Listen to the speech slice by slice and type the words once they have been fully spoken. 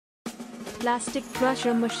plastic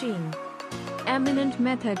crusher machine. Eminent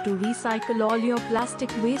method to recycle all your plastic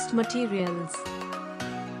waste materials.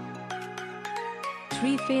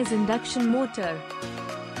 3-phase induction motor.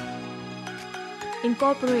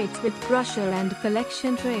 Incorporates with crusher and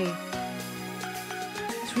collection tray.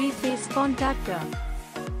 3-phase contactor.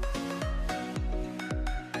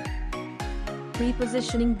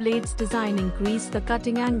 Pre-positioning blades design increase the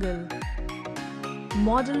cutting angle.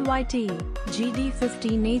 Model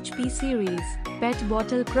YT-GD15HP series, PET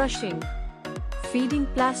bottle crushing. Feeding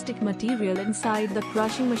plastic material inside the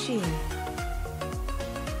crushing machine.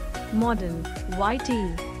 Model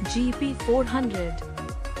YT-GP400.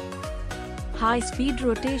 High-speed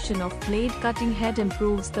rotation of blade cutting head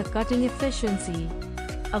improves the cutting efficiency.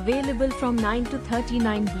 Available from 9 to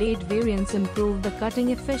 39 blade variants improve the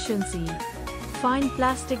cutting efficiency. Fine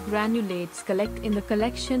plastic granulates collect in the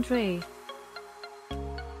collection tray.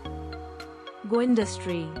 Go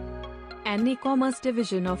Industry, an e-commerce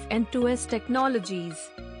division of N2S Technologies.